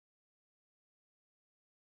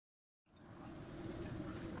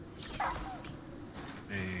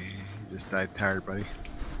Hey, you just died tired, buddy.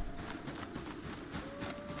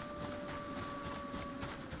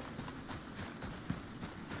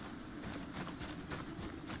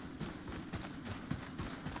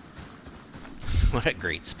 What a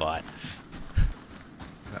great spot.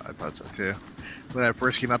 Yeah, I thought so too. When I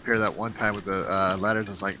first came up here that one time with the ladders,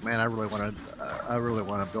 I was like, man, I really want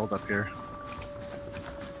to build up here.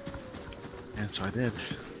 And so I did.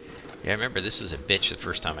 Yeah, I remember this was a bitch the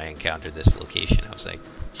first time I encountered this location. I was like,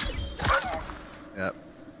 Yep.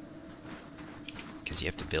 because you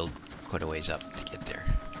have to build quite a ways up to get there.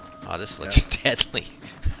 Oh, this looks deadly.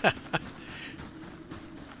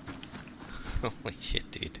 Holy shit,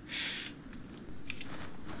 dude.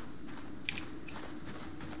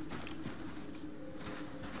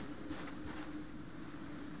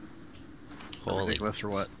 Holy. Ridiculous or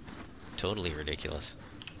what? Totally ridiculous.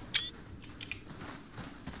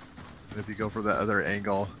 And if you go for that other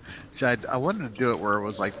angle, see, I wanted to do it where it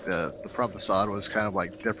was like the front facade was kind of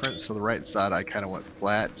like different. So the right side I kind of went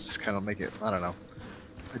flat, just kind of make it. I don't know.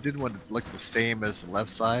 I didn't want it to look the same as the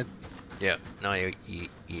left side. Yeah. No, you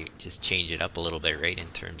just change it up a little bit, right, in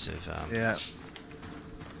terms of Yeah.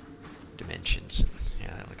 dimensions.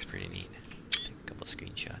 Yeah, that looks pretty neat. Take a couple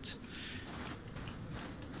screenshots.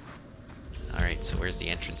 Alright, so where's the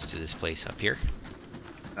entrance to this place? Up here?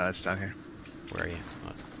 It's down here. Where are you?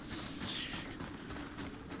 Oh.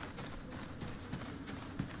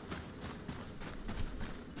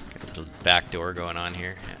 Got a little back door going on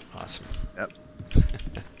here. Yeah, awesome. Yep.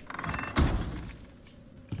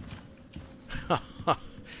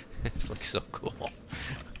 This looks so cool.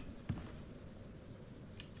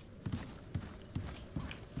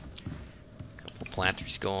 Couple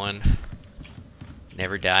planters going.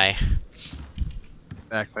 Never die.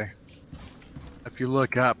 Exactly. If you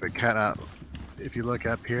look up, it kind of. If you look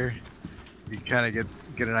up here, you kind of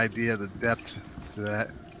get an idea of the depth to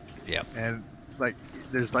that. Yep. And like,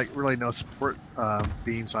 there's like really no support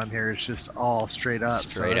beams on here. It's just all straight up.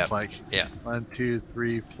 Straight so up. It's like Yeah. 1, 2,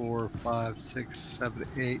 3, 4, 5, 6, 7,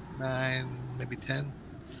 8, 9, maybe 10.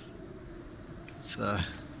 It's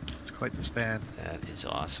quite the span. That is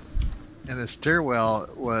awesome. And the stairwell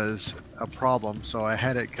was a problem, so I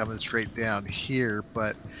had it coming straight down here,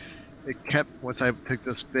 but it kept, once I took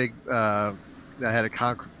this big, I had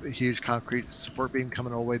a huge concrete support beam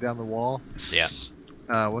coming all the way down the wall. Yeah.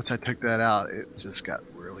 Once I took that out, it just got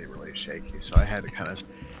really, really shaky, so I had to kind of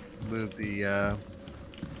move the,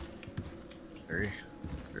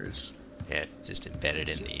 there's Yeah, just embedded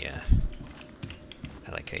in the,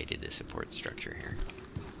 I like how you did the support structure here.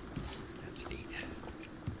 That's neat.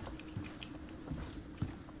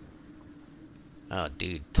 Oh,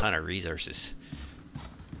 dude, ton of resources.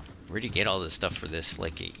 Where'd you get all this stuff for this?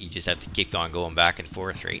 Like, you just have to keep on going back and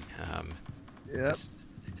forth, right? Yep.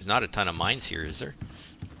 There's not a ton of mines here, is there?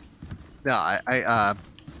 No, I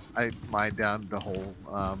mined down the whole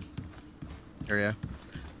area.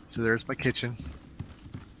 So there's my kitchen.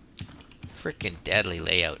 Freaking deadly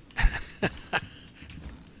layout.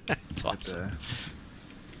 It's awesome.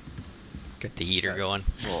 Got the heater going.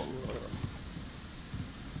 Well,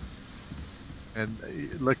 and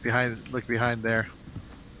look behind there.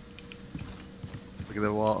 Look at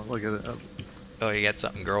the wall. Look at it. Oh, you got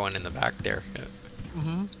something growing in the back there.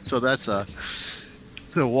 Mm-hmm. So that's so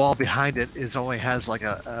the wall behind it only has like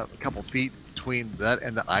a couple feet between that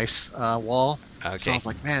and the ice wall. Okay. So I was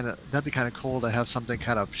like, man, that'd be kind of cool to have something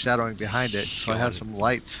kind of shadowing behind it. So I have some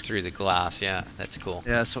lights through the glass. Yeah, that's cool.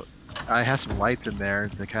 Yeah, so I have some lights in there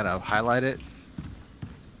to kind of highlight it.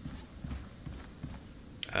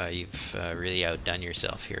 You've really outdone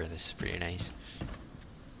yourself here. This is pretty nice.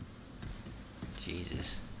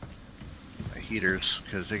 Jesus. My heaters,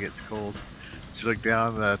 because it gets cold. Did you look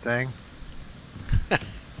down the thing?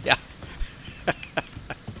 Yeah.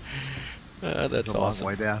 That's it's a awesome.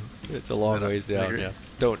 long way down. It's a long ways down. Yeah.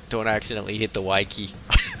 Don't accidentally hit the Y key.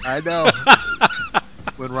 I know.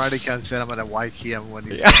 When Ronnie comes in, I'm gonna Y key him when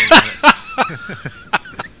he's Yeah. it.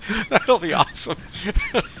 That'll be awesome.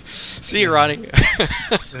 See you, Ronnie.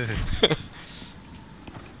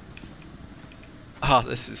 Oh,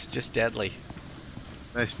 this is just deadly.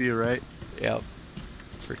 Nice view, right? Yep.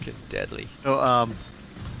 Freaking deadly. So,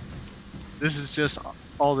 this is just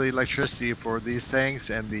all the electricity for these things,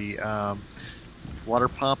 and the water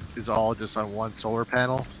pump is all just on one solar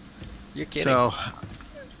panel. You're kidding. So,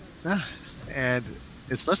 and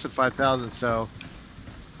it's less than 5,000. So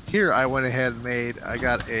here I went ahead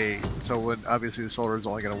and so when obviously the solar is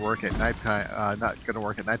only going to work at nighttime, not going to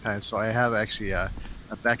work at nighttime. So I have actually a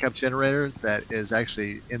backup generator that is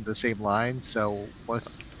actually in the same line. So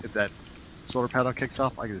if that solar panel kicks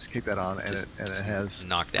off, I can just keep that on, and Just it has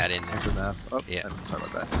knock that in has there. enough. Oh, Yeah. I'm sorry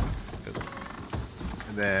about that.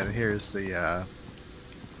 And then here's the Yeah.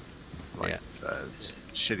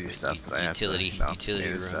 shitty stuff that I Utility- have to, utility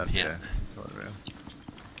maintenance room, stuff, yeah. Solar room.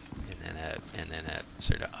 And then a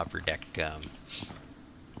sort of upper deck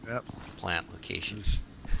Yep. plant location.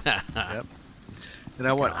 Yep. And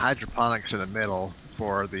I want awesome. hydroponics in the middle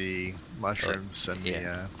for the mushrooms and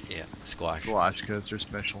yeah, squash. the squash because they're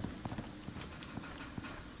special.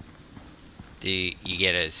 You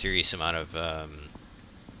get a serious amount of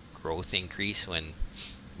growth increase when,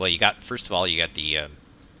 well, you got, first of all, you got the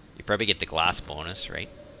you probably get the glass bonus, right?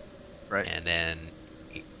 Right. And then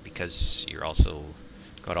because you're also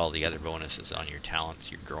got all the other bonuses on your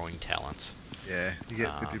talents, your growing talents. Yeah, you get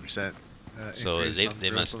 50%. So they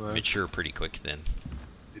increase must on those. mature pretty quick then.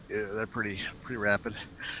 Yeah, they're pretty rapid.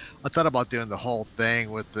 I thought about doing the whole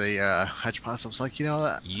thing with the hydroponics. I was like,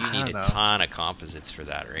 I You don't need a know. ton of composites for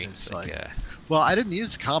that, right? It's It's like, well, I didn't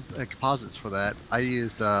use composites for that. I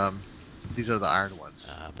used these are the iron ones.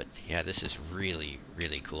 but yeah, this is really,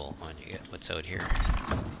 really cool. On you get what's out here.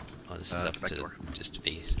 Oh, this is up back to door. just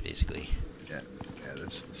base, basically. Yeah,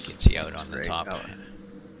 this Gets you out on the great. top. Oh,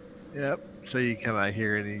 yep. So you come out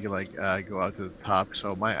here and you go out to the top.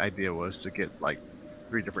 So my idea was to get like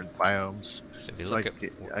 3 different biomes. So if you So look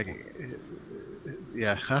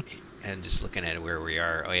yeah, huh? and just looking at where we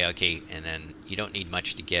are, oh yeah, okay, and then you don't need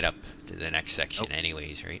much to get up to the next section Nope.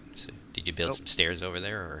 anyways, right? So did you build Nope. some stairs over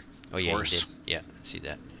there, or oh yeah, you course. did. Yeah, I see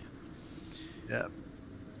that. Yeah.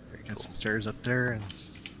 Very Got cool. some stairs up there and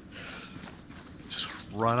just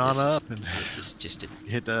run on up and This is just a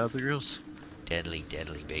hit the other grills. deadly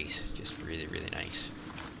base. Just really, really nice.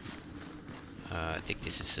 I think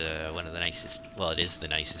this is one of the nicest. Well, it is the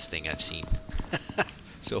nicest thing I've seen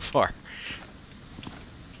so far.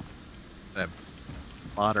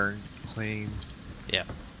 Modern, clean. Yeah.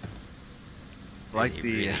 I like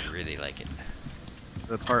really, really like it.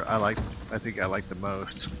 the part I think I like the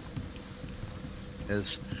most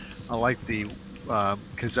is I like the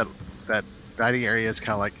because that dining area is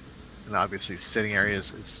kind of like, and obviously sitting area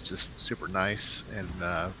is just super nice and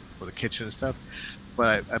for the kitchen and stuff.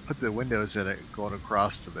 But I put the windows in it going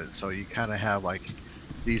across of it, so you kind of have like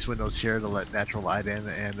these windows here to let natural light in,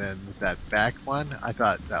 and then that back one, I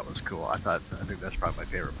thought that was cool. I think that's probably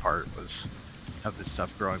my favorite part was have this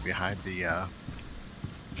stuff growing behind the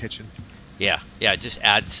kitchen. Yeah, it just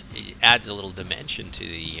adds a little dimension to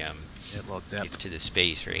the Yeah, a little depth. to the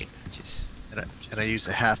space, right? Just And I used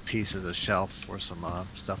a half piece as a shelf for some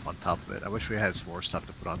stuff on top of it. I wish we had some more stuff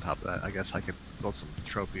to put on top of that. I guess I could build some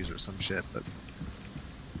trophies or some shit, but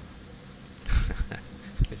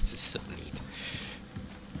it's just so neat.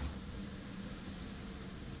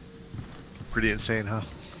 pretty insane, huh?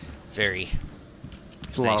 Very.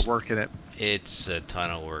 It's a lot of work in it. It's a ton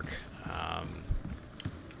of work.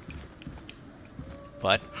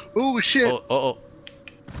 But Oh shit! oh,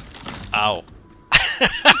 ow!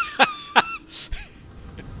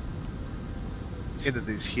 Into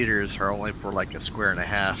these heaters are only for like a square and a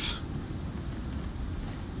half.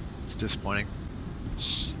 It's disappointing.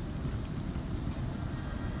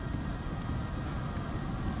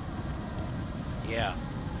 Yeah,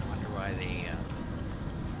 I wonder why they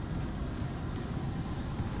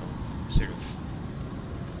don't sort of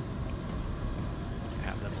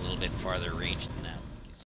have them a little bit farther range than that.